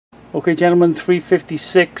Okay, gentlemen,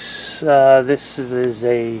 356. This is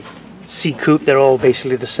a C coupe. They're all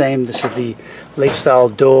basically the same. This is the late style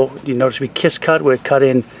door. You notice we kiss cut. We're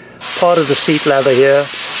cutting part of the seat leather here.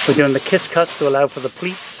 We're doing the kiss cuts to allow for the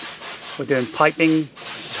pleats. We're doing piping.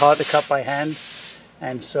 It's hard to cut by hand,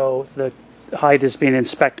 and so the height has been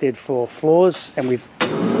inspected for flaws, and we've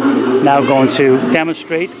now going to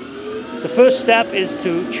demonstrate. The first step is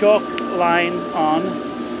to chalk line on.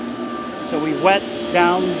 So we wet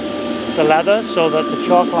down the leather so that the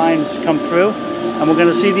chalk lines come through, and we're going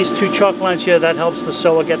to see these two chalk lines here. That helps the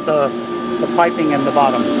sewer get the piping in the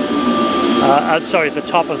bottom, sorry, the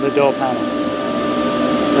top of the door panel.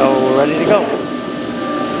 So we're ready to go.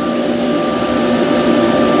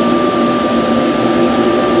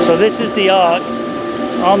 So this is the arc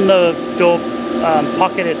on the door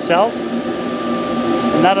pocket itself,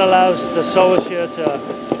 and that allows the sewers here to,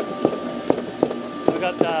 we've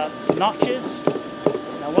got notches.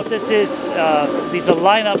 What this is, these are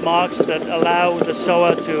line-up marks that allow the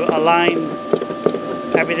sewer to align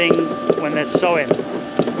everything when they're sewing.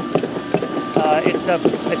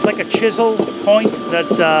 It's like a chisel point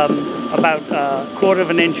that's about a quarter of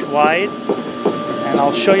an inch wide, and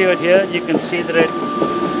I'll show you it here. You can see that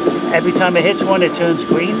every time it hits one, it turns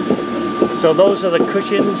green. So those are the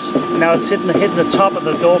cushions. Now it's hitting the top of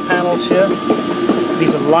the door panels here.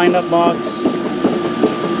 These are line-up marks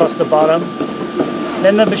across the bottom.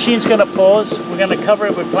 Then the machine's going to pause. We're going to cover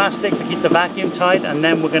it with plastic to keep the vacuum tight, and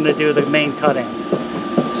then we're going to do the main cutting.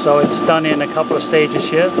 So it's done in a couple of stages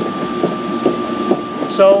here.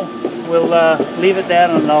 So we'll leave it there,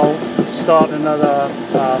 and I'll start another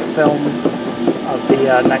film of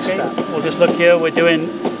the next step. We'll just look here. We're doing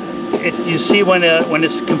it. You see when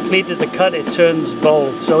it's completed the cut, it turns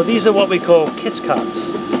bold. So these are what we call kiss cuts.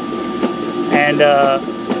 And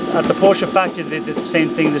at the Porsche factory, they did the same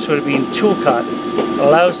thing. This would have been tool cut. It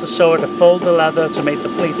allows the sewer to fold the leather to make the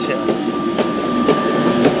pleats here. You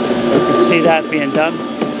can see that being done.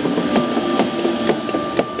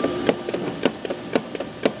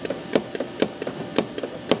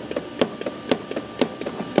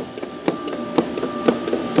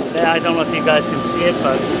 There, I don't know if you guys can see it,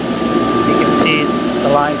 but you can see the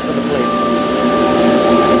lines for the pleats.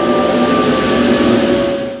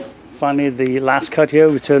 Finally, the last cut here,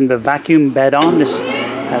 we turn the vacuum bed on. This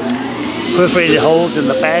has perforated holes in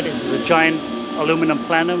the bed. It's a giant aluminum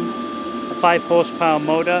plenum. A 5 horsepower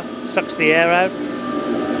motor sucks the air out.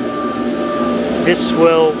 This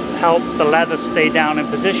will help the leather stay down in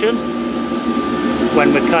position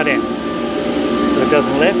when we're cutting, so it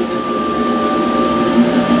doesn't lift.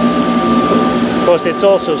 Of course, it's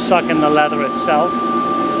also sucking the leather itself.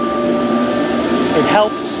 It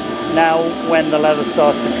helps now when the leather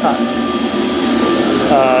starts to cut.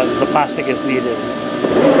 The plastic is needed.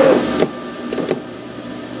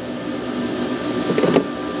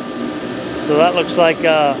 So that looks like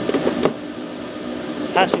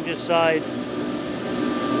passenger side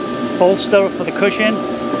bolster for the cushion.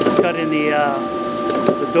 It's cutting the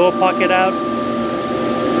door pocket out.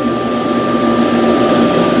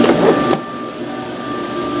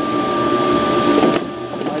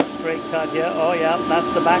 Nice straight cut here. Oh yeah,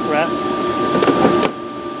 that's the backrest.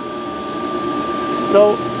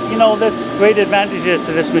 So, you know, there's great advantages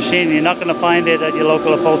to this machine. You're not going to find it at your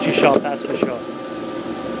local upholstery shop, that's for sure.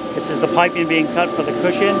 This is the piping being cut for the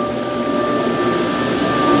cushion.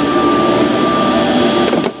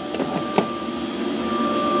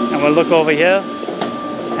 And we'll look over here,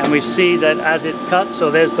 and we see that as it cuts, so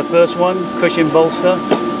there's the first one, cushion bolster,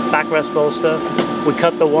 backrest bolster. We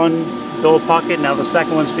cut the one door pocket, now the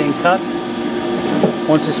second one's being cut.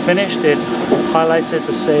 Once it's finished, it highlights it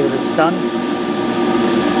to say that it's done.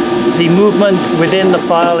 The movement within the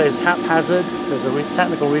file is haphazard. There's a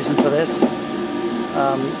technical reason for this.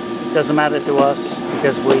 It doesn't matter to us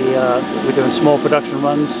because we're doing small production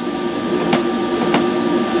runs.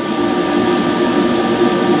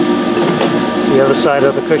 It's the other side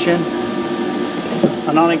of the cushion,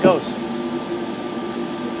 and on it goes.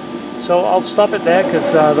 So I'll stop it there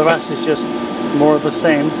because the rest is just more of the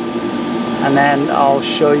same, and then I'll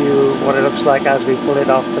show you what it looks like as we pull it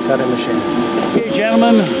off the cutting machine. Okay,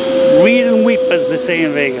 gentlemen, read and weep, as they say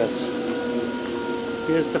in Vegas.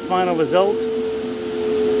 Here's the final result.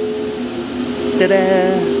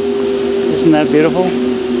 Ta-da! Isn't that beautiful?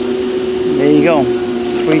 There you go.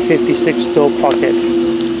 356 door pocket,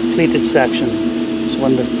 pleated section. So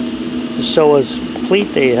when the sewers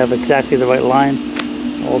pleat, they have exactly the right line.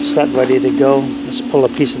 All set, ready to go. Let's pull a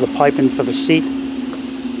piece of the piping for the seat.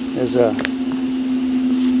 There's a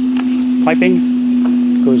piping.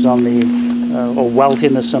 Goes on the, or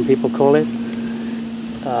welting as some people call it.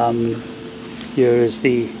 Here is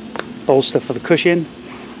the bolster for the cushion.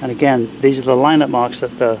 And again, these are the lineup marks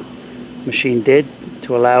that the machine did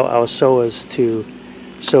to allow our sewers to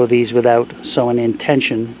sew these without sewing in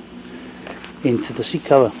tension into the seat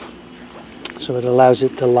cover. So it allows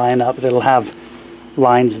it to line up. It'll have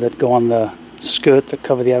lines that go on the skirt that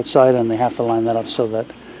cover the outside, and they have to line that up so that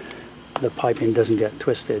the piping doesn't get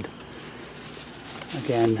twisted.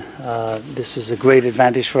 Again, this is a great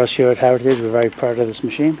advantage for us here at Heritage. We're very proud of this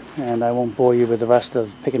machine, and I won't bore you with the rest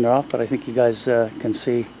of picking her off, but I think you guys can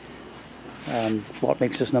see what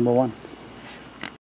makes this number one.